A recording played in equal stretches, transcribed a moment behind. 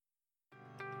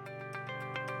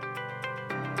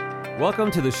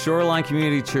Welcome to the Shoreline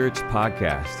Community Church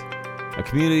podcast, a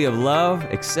community of love,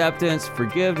 acceptance,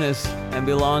 forgiveness, and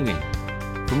belonging.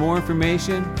 For more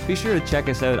information, be sure to check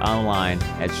us out online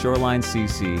at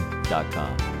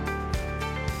shorelinecc.com.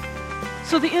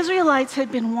 So the Israelites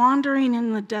had been wandering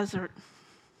in the desert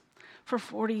for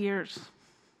 40 years.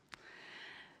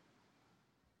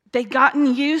 They'd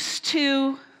gotten used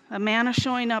to a manna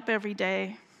showing up every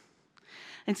day.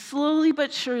 And slowly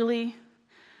but surely,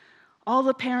 all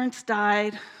the parents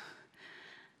died,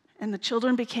 and the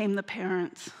children became the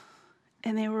parents,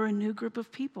 and they were a new group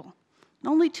of people.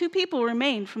 Only two people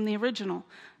remained from the original.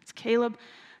 It's Caleb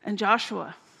and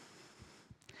Joshua.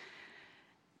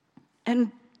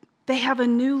 And they have a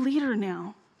new leader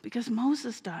now because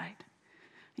Moses died.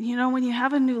 And you know, when you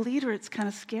have a new leader, it's kind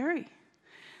of scary.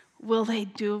 Will they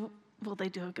do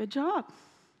a good job?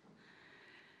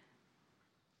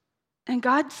 And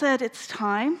God said it's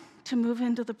time to move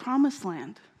into the promised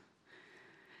land.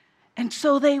 And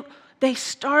so they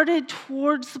started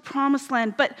towards the promised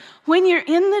land. But when you're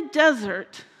in the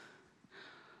desert,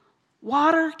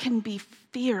 water can be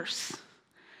fierce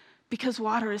because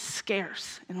water is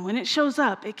scarce. And when it shows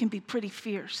up, it can be pretty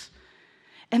fierce.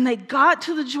 And they got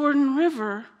to the Jordan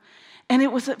River, and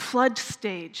it was at flood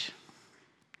stage.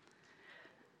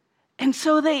 And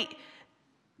so they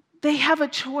have a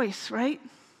choice, right?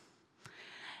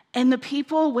 And the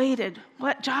people waited.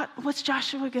 What's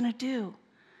Joshua going to do?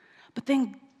 But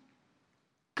then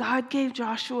God gave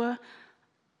Joshua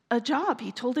a job.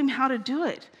 He told him how to do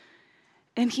it.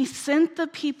 And he sent the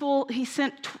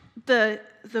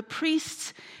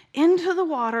priests into the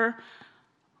water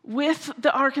with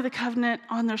the Ark of the Covenant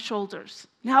on their shoulders.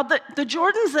 Now, the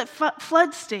Jordan's at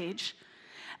flood stage,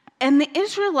 and the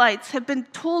Israelites have been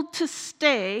told to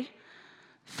stay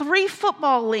 10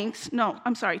 football lengths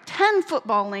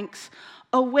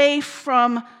away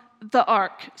from the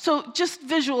ark. So just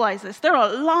visualize this. They're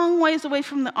a long ways away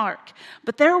from the ark,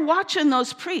 but they're watching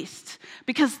those priests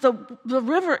because the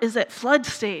river is at flood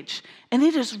stage and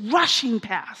it is rushing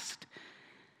past.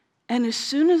 And as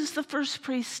soon as the first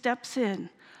priest steps in,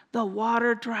 the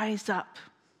water dries up.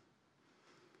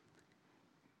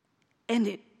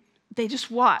 And they just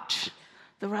watch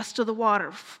the rest of the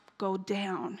water go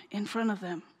down in front of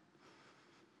them.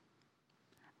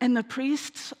 And the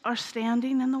priests are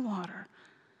standing in the water,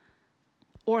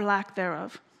 or lack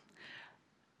thereof,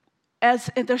 as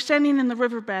they're standing in the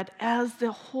riverbed as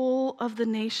the whole of the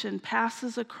nation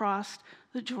passes across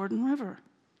the Jordan River.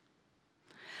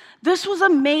 This was a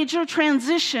major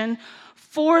transition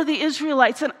for the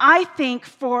Israelites, and I think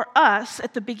for us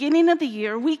at the beginning of the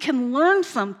year, we can learn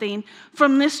something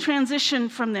from this transition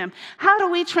from them. How do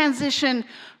we transition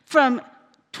from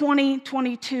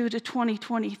 2022 to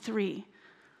 2023?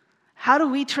 How do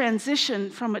we transition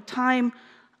from a time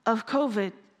of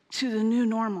COVID to the new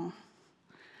normal?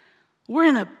 We're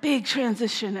in a big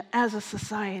transition as a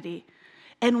society,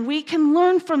 and we can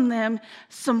learn from them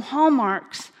some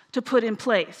hallmarks to put in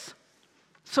place.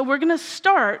 So we're going to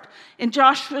start in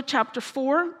Joshua chapter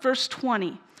 4, verse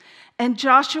 20. And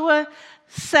Joshua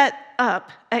set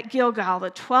up at Gilgal the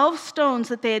 12 stones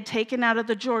that they had taken out of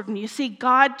the Jordan. You see,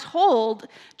 God told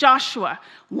Joshua,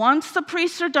 once the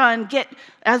priests are done,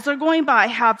 as they're going by,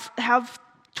 have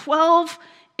 12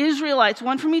 Israelites,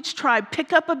 one from each tribe,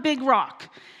 pick up a big rock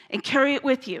and carry it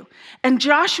with you. And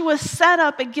Joshua set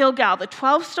up at Gilgal the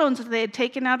 12 stones that they had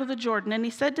taken out of the Jordan. And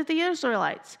he said to the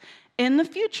Israelites, in the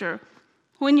future,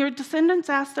 when your descendants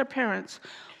ask their parents,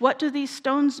 what do these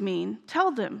stones mean?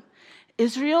 Tell them,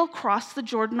 Israel crossed the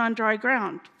Jordan on dry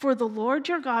ground, for the Lord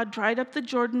your God dried up the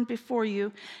Jordan before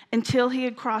you until he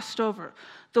had crossed over.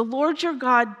 The Lord your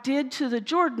God did to the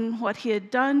Jordan what he had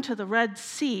done to the Red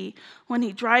Sea when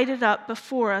he dried it up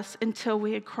before us until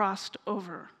we had crossed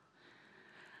over.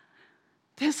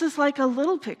 This is like a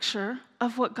little picture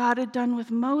of what God had done with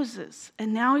Moses,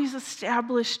 and now he's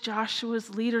established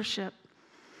Joshua's leadership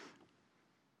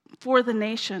for the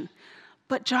nation.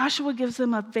 But Joshua gives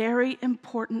them a very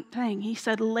important thing. He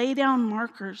said, lay down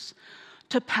markers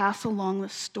to pass along the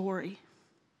story.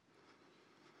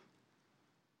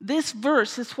 This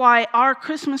verse is why our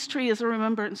Christmas tree is a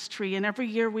remembrance tree. And every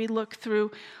year we look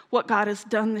through what God has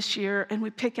done this year and we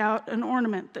pick out an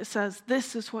ornament that says,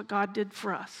 this is what God did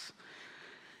for us.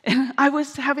 And I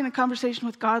was having a conversation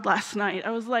with God last night.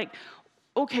 I was like,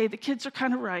 okay, the kids are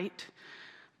kind of right.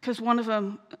 Because one of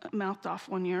them mouthed off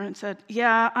one year and said,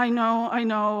 yeah, I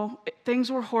know,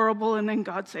 things were horrible and then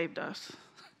God saved us.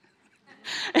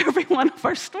 Every one of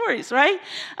our stories, right?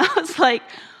 I was like,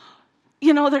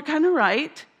 they're kind of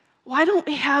right. Why don't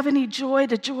we have any joy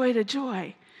to joy to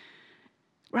joy?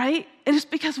 right? And it's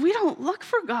because we don't look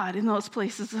for God in those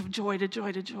places of joy to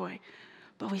joy to joy,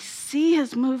 but we see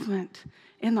his movement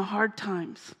in the hard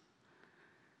times.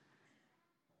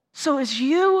 So as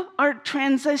you are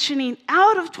transitioning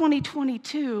out of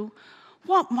 2022,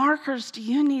 what markers do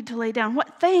you need to lay down?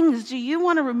 What things do you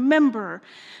want to remember?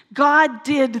 God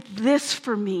did this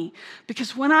for me.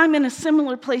 Because when I'm in a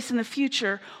similar place in the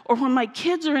future, or when my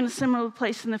kids are in a similar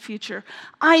place in the future,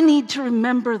 I need to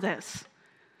remember this.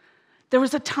 There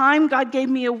was a time God gave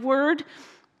me a word,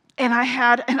 and I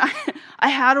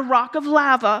had a rock of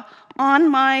lava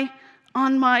on my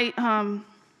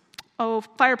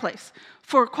fireplace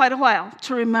for quite a while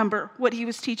to remember what he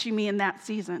was teaching me in that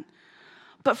season.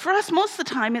 But for us, most of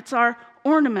the time, it's our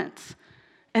ornaments.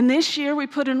 And this year, we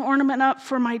put an ornament up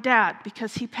for my dad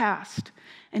because he passed.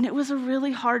 And it was a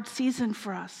really hard season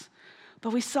for us.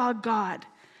 But we saw God.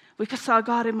 We saw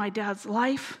God in my dad's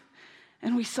life,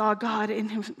 and we saw God in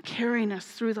him carrying us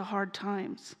through the hard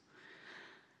times.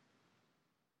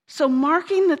 So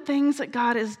marking the things that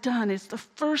God has done is the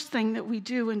first thing that we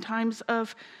do in times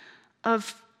of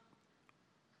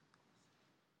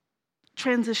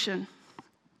transition.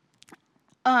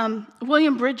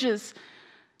 William Bridges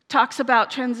talks about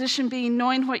transition being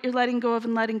knowing what you're letting go of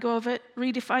and letting go of it,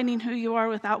 redefining who you are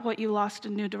without what you lost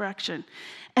in new direction.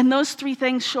 And those three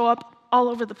things show up all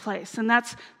over the place. And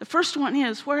that's the first one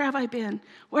is, where have I been?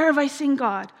 Where have I seen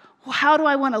God? How do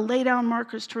I want to lay down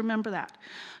markers to remember that?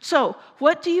 So,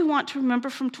 what do you want to remember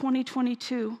from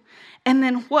 2022? And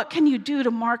then what can you do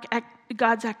to mark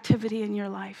God's activity in your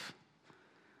life?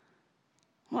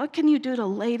 What can you do to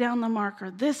lay down the marker?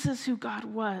 This is who God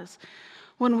was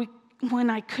when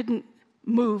I couldn't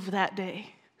move that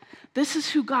day. This is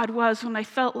who God was when I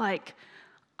felt like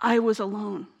I was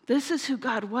alone. This is who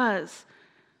God was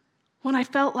when I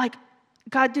felt like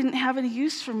God didn't have any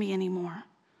use for me anymore.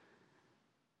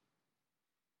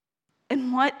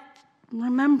 And what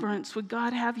remembrance would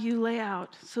God have you lay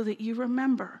out so that you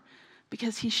remember?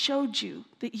 Because he showed you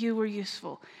that you were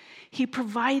useful. He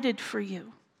provided for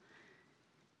you.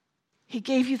 He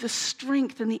gave you the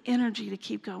strength and the energy to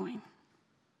keep going.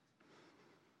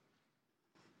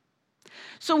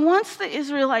 So once the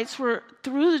Israelites were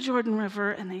through the Jordan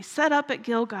River and they set up at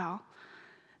Gilgal,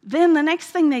 then the next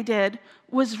thing they did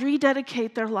was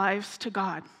rededicate their lives to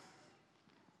God.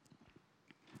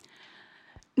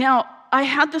 Now, I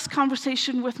had this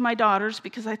conversation with my daughters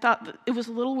because I thought that it was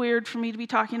a little weird for me to be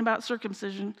talking about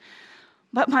circumcision.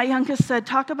 But my youngest said,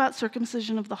 talk about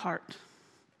circumcision of the heart.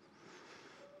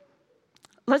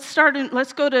 Let's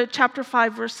go to chapter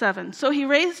 5, verse 7. So he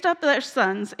raised up their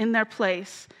sons in their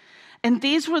place, and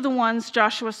these were the ones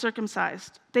Joshua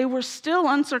circumcised. They were still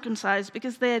uncircumcised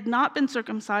because they had not been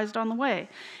circumcised on the way.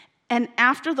 And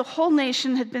after the whole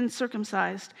nation had been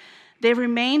circumcised, they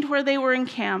remained where they were in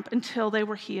camp until they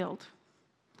were healed.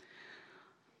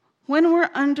 When we're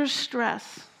under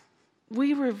stress,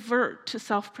 we revert to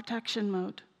self-protection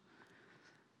mode.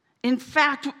 In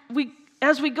fact,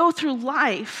 as we go through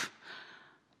life,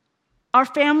 our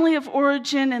family of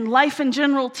origin and life in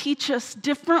general teach us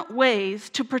different ways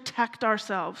to protect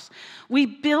ourselves. We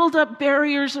build up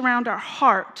barriers around our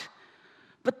heart,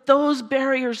 but those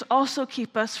barriers also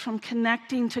keep us from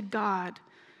connecting to God.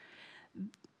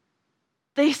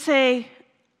 They say,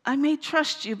 I may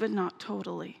trust you, but not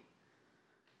totally.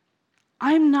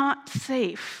 I'm not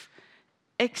safe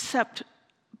except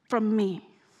from me.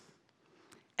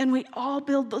 And we all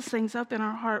build those things up in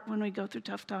our heart when we go through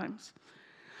tough times.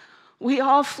 We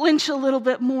all flinch a little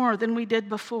bit more than we did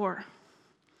before.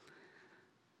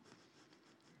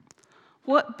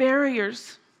 What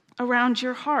barriers around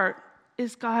your heart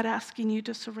is God asking you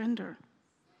to surrender?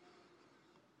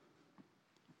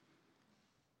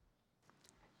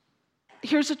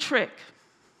 Here's a trick.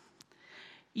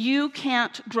 You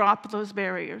can't drop those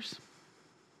barriers.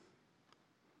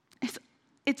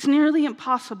 It's nearly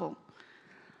impossible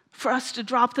for us to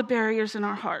drop the barriers in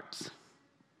our hearts.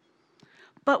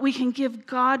 But we can give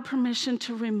God permission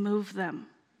to remove them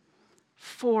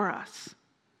for us.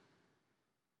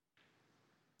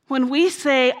 When we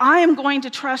say, I am going to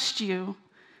trust you,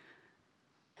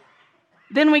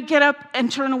 then we get up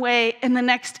and turn away, and the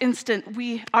next instant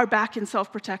we are back in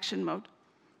self-protection mode.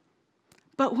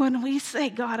 But when we say,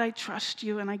 God, I trust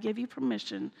you, and I give you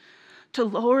permission to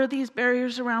lower these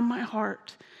barriers around my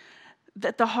heart,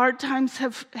 that the hard times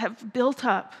have built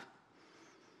up,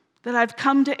 that I've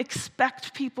come to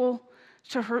expect people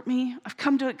to hurt me. I've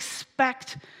come to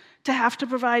expect to have to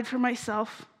provide for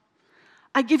myself.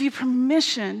 I give you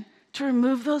permission to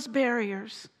remove those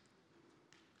barriers.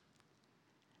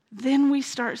 Then we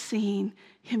start seeing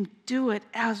him do it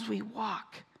as we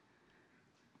walk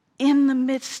in the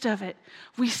midst of it,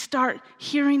 we start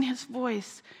hearing his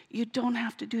voice. You don't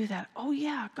have to do that. Oh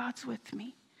yeah, God's with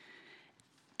me.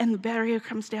 And the barrier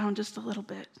comes down just a little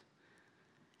bit.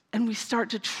 And we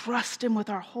start to trust him with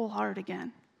our whole heart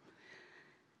again.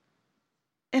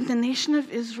 And the nation of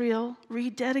Israel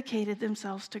rededicated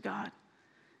themselves to God.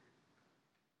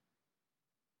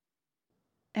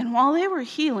 And while they were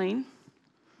healing,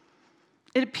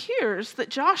 it appears that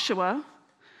Joshua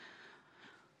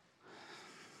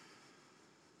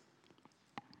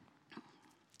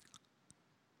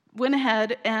went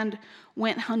ahead and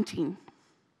went hunting.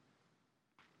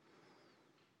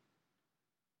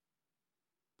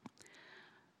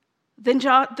 Then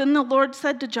the Lord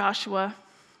said to Joshua,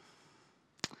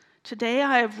 "Today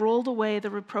I have rolled away the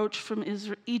reproach from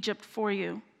Egypt for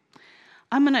you."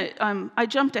 I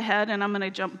jumped ahead and I'm going to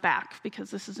jump back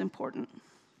because this is important.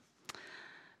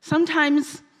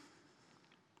 Sometimes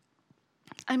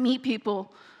I meet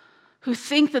people who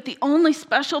think that only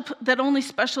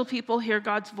special people hear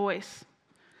God's voice.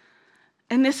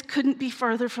 And this couldn't be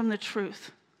further from the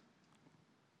truth.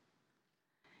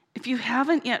 If you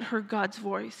haven't yet heard God's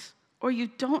voice, or you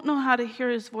don't know how to hear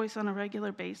his voice on a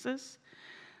regular basis,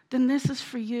 then this is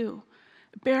for you.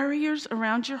 Barriers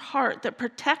around your heart that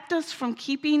protect us from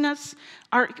keeping us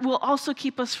will also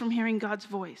keep us from hearing God's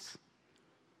voice.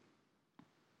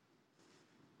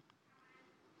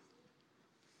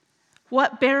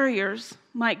 What barriers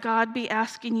might God be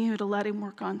asking you to let him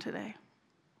work on today?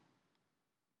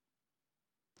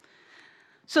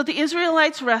 So the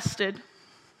Israelites rested,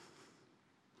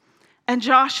 and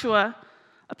Joshua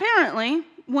apparently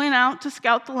went out to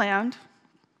scout the land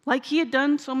like he had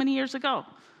done so many years ago.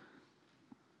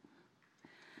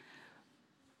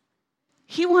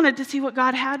 He wanted to see what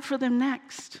God had for them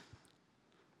next.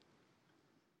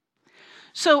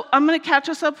 So I'm going to catch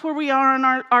us up where we are on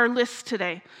our list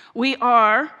today. We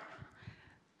are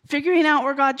figuring out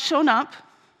where God's shown up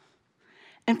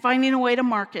and finding a way to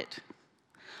mark it.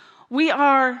 We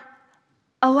are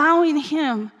allowing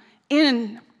him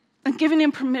in and giving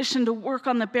him permission to work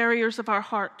on the barriers of our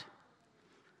heart.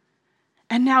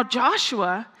 And now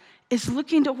Joshua is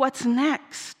looking to what's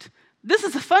next. This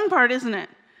is the fun part, isn't it?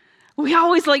 We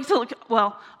always like to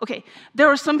look, there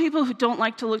are some people who don't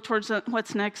like to look towards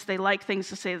what's next. They like things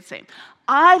to stay the same.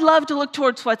 I love to look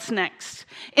towards what's next.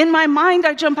 In my mind,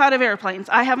 I jump out of airplanes.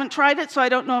 I haven't tried it, so I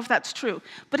don't know if that's true.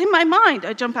 But in my mind,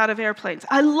 I jump out of airplanes.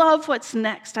 I love what's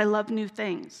next. I love new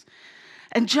things.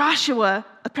 And Joshua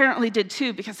apparently did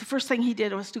too, because the first thing he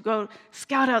did was to go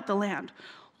scout out the land.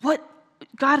 What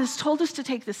God has told us to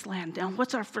take this land down.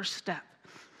 What's our first step?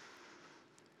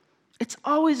 It's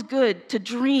always good to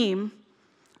dream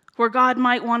where God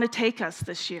might want to take us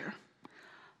this year.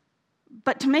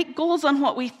 But to make goals on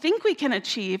what we think we can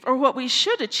achieve or what we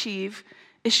should achieve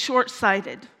is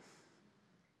short-sighted.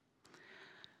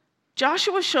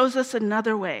 Joshua shows us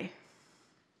another way.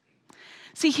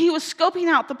 See, he was scoping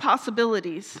out the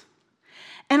possibilities.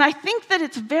 And I think that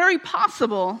it's very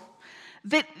possible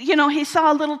that, he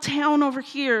saw a little town over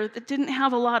here that didn't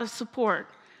have a lot of support.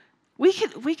 We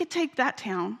could take that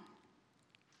town.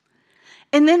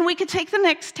 And then we could take the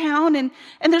next town, and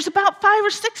there's about 5 or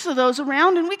 6 of those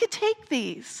around, and we could take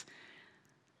these.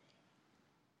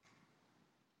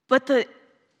 But the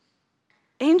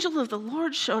angel of the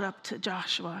Lord showed up to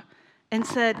Joshua and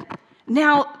said,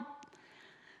 now,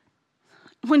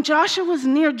 when Joshua was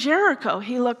near Jericho,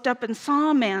 he looked up and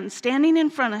saw a man standing in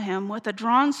front of him with a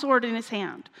drawn sword in his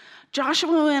hand.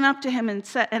 Joshua went up to him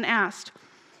and asked,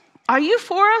 "Are you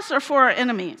for us or for our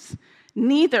enemies?"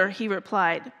 "Neither," he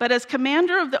replied, "but as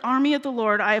commander of the army of the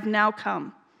Lord, I have now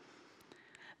come."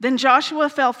 Then Joshua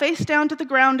fell face down to the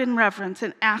ground in reverence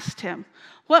and asked him,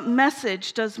 "What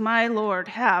message does my Lord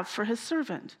have for his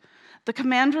servant?" The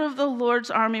commander of the Lord's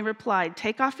army replied,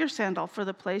 "Take off your sandal, for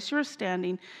the place you are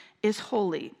standing is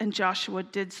holy." And Joshua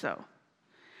did so.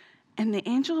 And the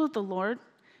angel of the Lord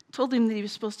told him that he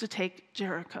was supposed to take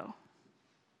Jericho.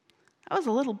 That was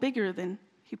a little bigger than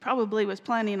he probably was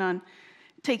planning on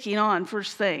taking on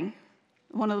first thing,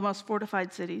 one of the most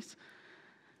fortified cities.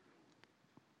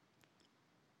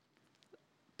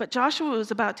 But Joshua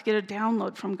was about to get a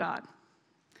download from God.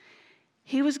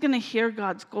 He was going to hear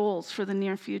God's goals for the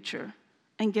near future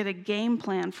and get a game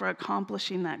plan for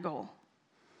accomplishing that goal.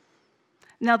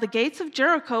 Now, the gates of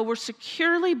Jericho were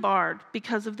securely barred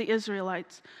because of the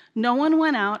Israelites. No one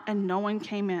went out and no one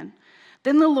came in.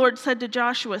 Then the Lord said to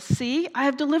Joshua, "See, I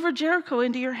have delivered Jericho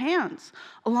into your hands,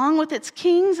 along with its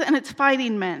kings and its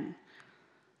fighting men."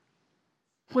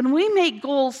 When we make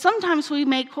goals, sometimes we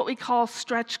make what we call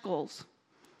stretch goals.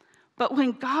 But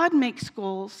when God makes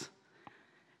goals,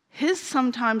 His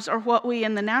sometimes are what we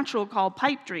in the natural call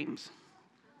pipe dreams.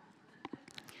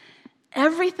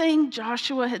 Everything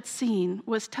Joshua had seen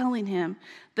was telling him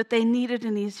that they needed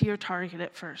an easier target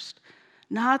at first,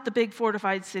 not the big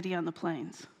fortified city on the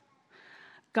plains.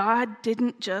 God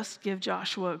didn't just give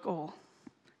Joshua a goal.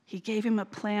 He gave him a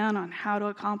plan on how to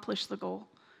accomplish the goal.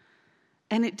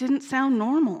 And it didn't sound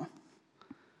normal.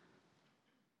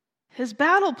 His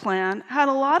battle plan had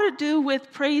a lot to do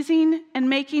with praising and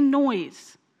making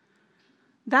noise.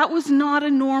 That was not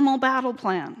a normal battle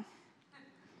plan.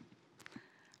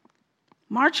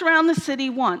 March around the city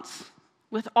once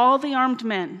with all the armed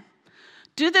men.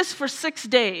 Do this for 6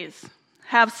 days.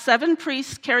 Have 7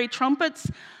 priests carry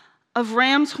trumpets of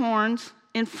ram's horns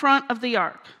in front of the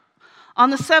ark. On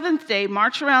the 7th day,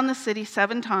 march around the city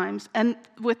 7 times, and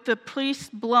with the priests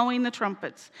blowing the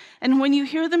trumpets. And when you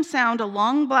hear them sound a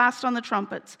long blast on the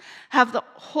trumpets, have the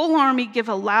whole army give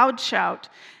a loud shout,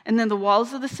 and then the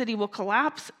walls of the city will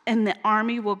collapse, and the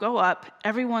army will go up,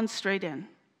 everyone straight in.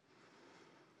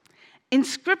 In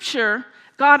Scripture,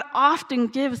 God often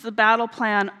gives the battle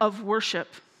plan of worship.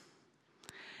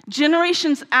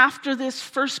 Generations after this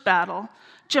first battle,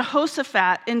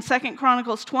 Jehoshaphat in 2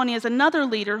 Chronicles 20 is another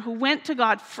leader who went to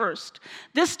God first,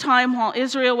 this time while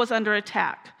Israel was under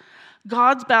attack.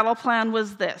 God's battle plan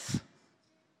was this.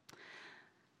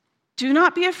 Do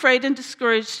not be afraid and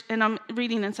discouraged, and I'm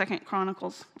reading in 2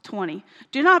 Chronicles 20.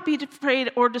 Do not be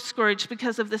afraid or discouraged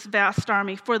because of this vast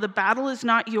army, for the battle is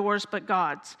not yours but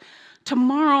God's.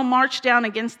 Tomorrow march down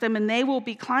against them, and they will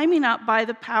be climbing up by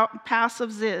the pass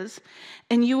of Ziz,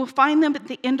 and you will find them at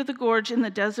the end of the gorge in the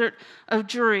desert of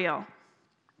Jeriel.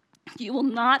 You will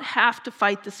not have to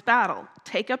fight this battle.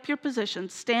 Take up your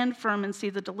positions, stand firm, and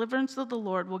see the deliverance that the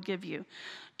Lord will give you.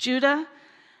 Judah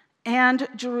and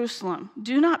Jerusalem,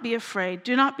 do not be afraid,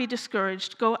 do not be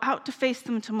discouraged. Go out to face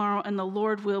them tomorrow, and the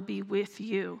Lord will be with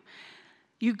you.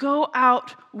 You go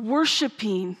out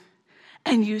worshiping,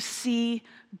 and you see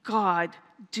God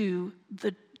do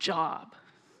the job.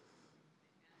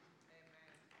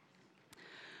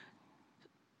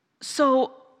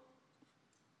 So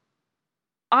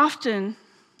often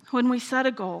when we set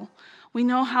a goal, we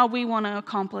know how we want to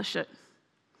accomplish it.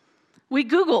 We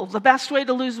Google the best way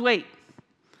to lose weight.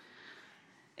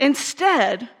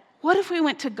 Instead, what if we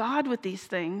went to God with these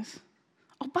things?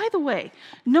 Oh, by the way,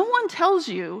 no one tells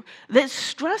you that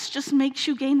stress just makes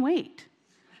you gain weight.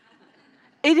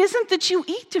 It isn't that you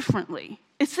eat differently.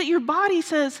 It's that your body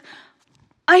says,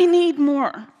 I need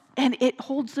more, and it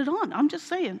holds it on. I'm just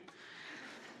saying.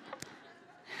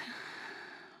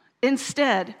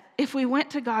 Instead, if we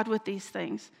went to God with these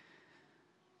things,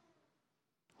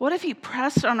 what if he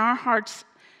pressed on our hearts,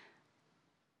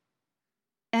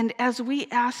 and as we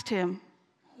asked him,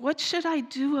 what should I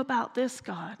do about this,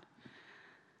 God?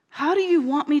 How do you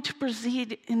want me to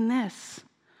proceed in this?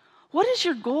 What is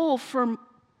your goal for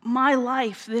my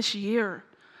life this year?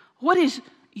 What is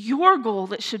your goal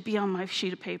that should be on my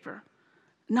sheet of paper,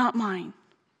 not mine?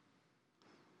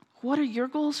 What are your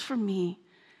goals for me?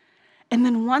 And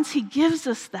then once he gives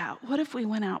us that, what if we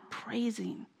went out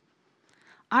praising?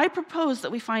 I propose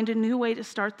that we find a new way to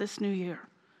start this new year.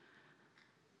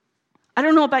 I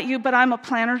don't know about you, but I'm a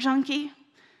planner junkie.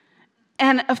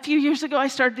 And a few years ago, I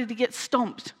started to get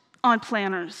stumped on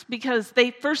planners because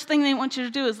first thing they want you to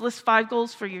do is list 5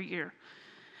 goals for your year.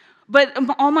 But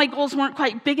all my goals weren't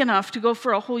quite big enough to go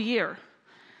for a whole year.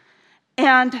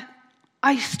 And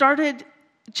I started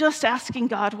just asking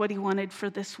God what he wanted for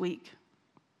this week.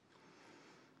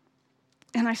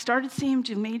 And I started seeing him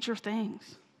do major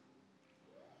things.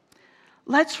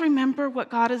 Let's remember what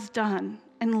God has done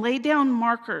and lay down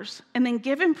markers and then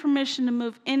give him permission to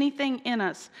move anything in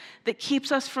us that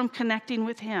keeps us from connecting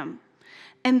with him.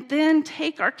 And then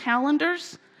take our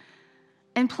calendars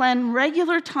and plan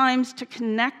regular times to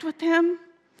connect with him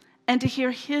and to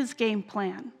hear his game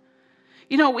plan.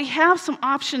 You know, we have some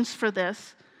options for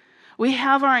this. We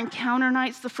have our encounter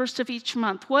nights the first of each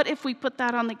month. What if we put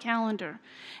that on the calendar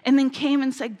and then came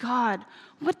and said, God,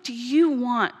 what do you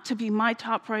want to be my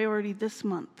top priority this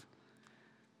month?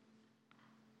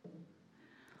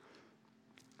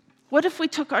 What if we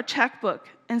took our checkbook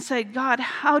and said, God,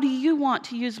 how do you want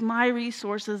to use my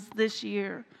resources this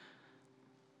year?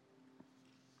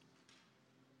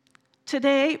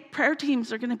 Today, prayer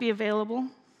teams are going to be available.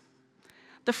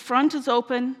 The front is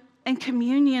open and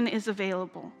communion is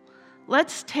available.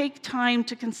 Let's take time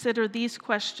to consider these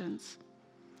questions.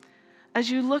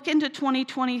 As you look into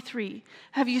 2023,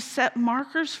 have you set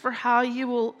markers for how you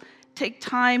will take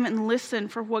time and listen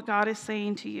for what God is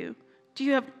saying to you? Do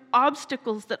you have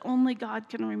obstacles that only God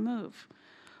can remove?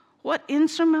 What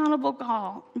insurmountable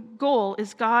goal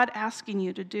is God asking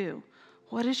you to do?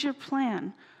 What is your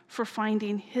plan for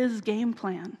finding his game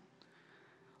plan?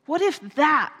 What if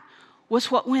that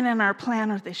was what went in our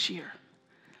planner this year?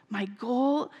 My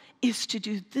goal is to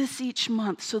do this each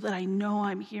month so that I know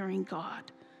I'm hearing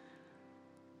God.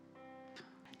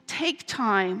 Take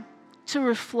time to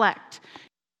reflect.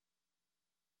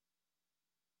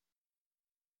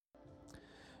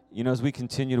 You know, as we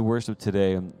continue to worship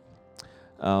today,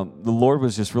 the Lord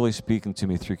was just really speaking to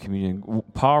me through communion.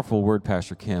 Powerful word,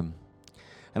 Pastor Kim.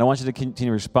 And I want you to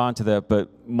continue to respond to that, but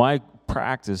my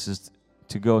practice is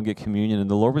to go and get communion. And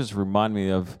the Lord was just reminding me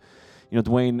of, you know,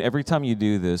 Dwayne, every time you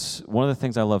do this, one of the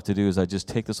things I love to do is I just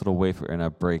take this little wafer and I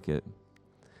break it.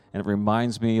 And it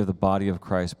reminds me of the body of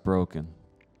Christ broken.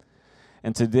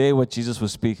 And today what Jesus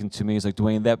was speaking to me is like,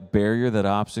 Dwayne, that barrier, that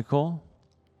obstacle,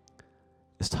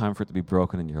 it's time for it to be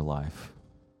broken in your life.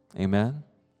 Amen?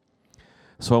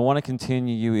 So I want to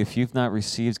continue you, if you've not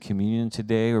received communion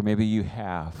today, or maybe you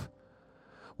have,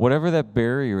 whatever that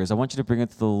barrier is, I want you to bring it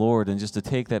to the Lord and just to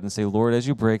take that and say, Lord, as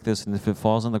you break this, and if it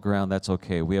falls on the ground, that's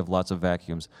okay. We have lots of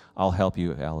vacuums. I'll help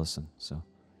you, Allison.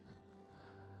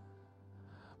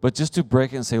 But just to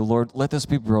break it and say, Lord, let this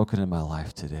be broken in my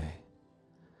life today.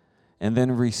 And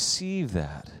then receive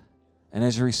that. And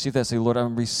as you receive that, say, Lord,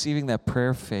 I'm receiving that prayer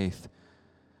of faith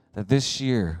that this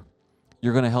year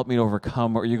you're going to help me to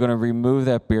overcome, or you're going to remove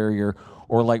that barrier,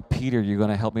 or like Peter, you're going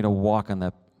to help me to walk on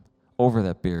that, over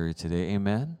that barrier today.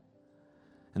 Amen?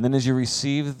 And then as you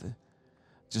receive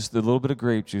just the little bit of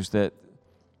grape juice that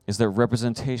is that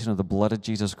representation of the blood of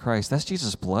Jesus Christ, that's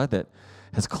Jesus' blood that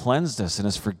has cleansed us and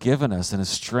has forgiven us and has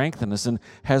strengthened us and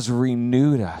has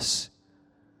renewed us.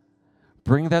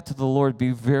 Bring that to the Lord.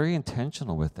 Be very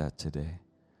intentional with that today.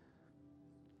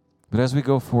 But as we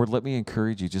go forward, let me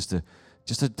encourage you just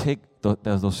to take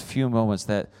those few moments,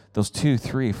 those 2,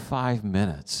 3, 5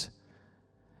 minutes,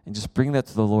 and just bring that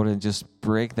to the Lord and just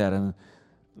break that, and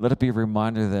let it be a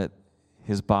reminder that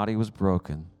his body was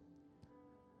broken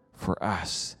for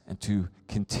us, and to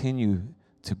continue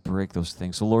to break those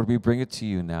things. So Lord, we bring it to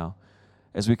you now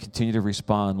as we continue to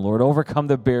respond. Lord, overcome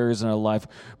the barriers in our life.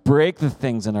 Break the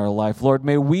things in our life. Lord,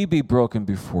 may we be broken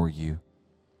before you.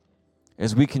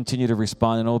 As we continue to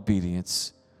respond in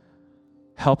obedience,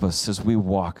 help us as we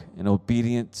walk in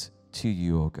obedience to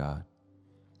you, O God.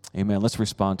 Amen. Let's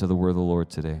respond to the word of the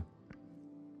Lord today.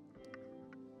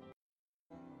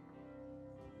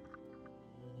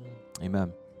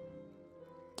 Amen.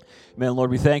 Amen,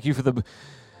 Lord, we thank you for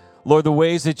the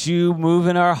ways that you move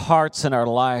in our hearts and our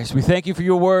lives. We thank you for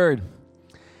your word.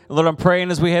 Lord, I'm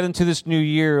praying as we head into this new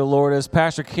year, Lord, as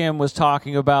Pastor Kim was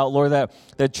talking about, Lord,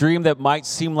 that dream that might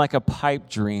seem like a pipe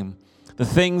dream, the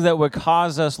things that would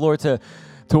cause us, Lord, to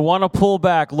want to pull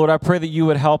back. Lord, I pray that you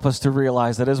would help us to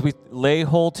realize that as we lay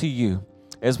hold to you,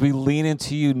 as we lean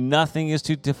into you, nothing is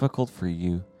too difficult for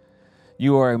you.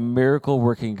 You are a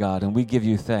miracle-working God, and we give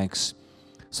you thanks.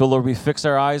 So, Lord, we fix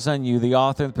our eyes on you, the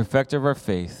author and perfecter of our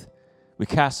faith. We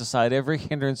cast aside every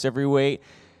hindrance, every weight.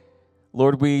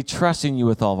 Lord, we trust in you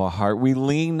with all of our heart. We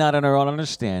lean not on our own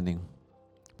understanding,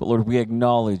 but, Lord, we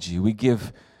acknowledge you. We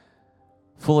give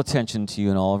full attention to you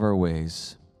in all of our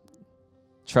ways,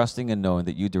 trusting and knowing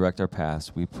that you direct our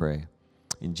paths, we pray.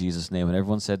 In Jesus' name. And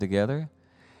everyone said together,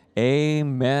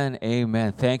 amen,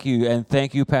 amen. Thank you, and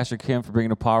thank you, Pastor Kim, for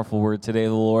bringing a powerful word today,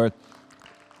 the Lord.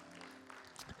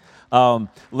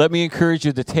 Let me encourage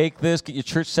you to take this, get your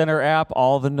Church Center app.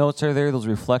 All the notes are there. Those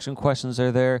reflection questions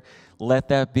are there. Let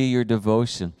that be your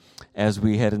devotion as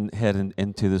we head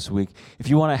into this week. If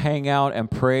you want to hang out and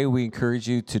pray, we encourage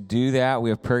you to do that. We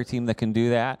have a prayer team that can do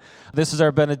that. This is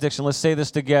our benediction. Let's say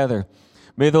this together.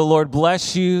 May the Lord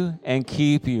bless you and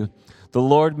keep you. The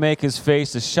Lord make his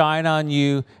face to shine on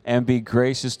you and be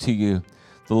gracious to you.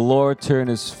 The Lord turn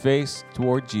his face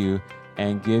towards you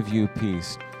and give you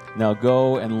peace. Now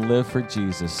go and live for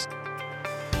Jesus.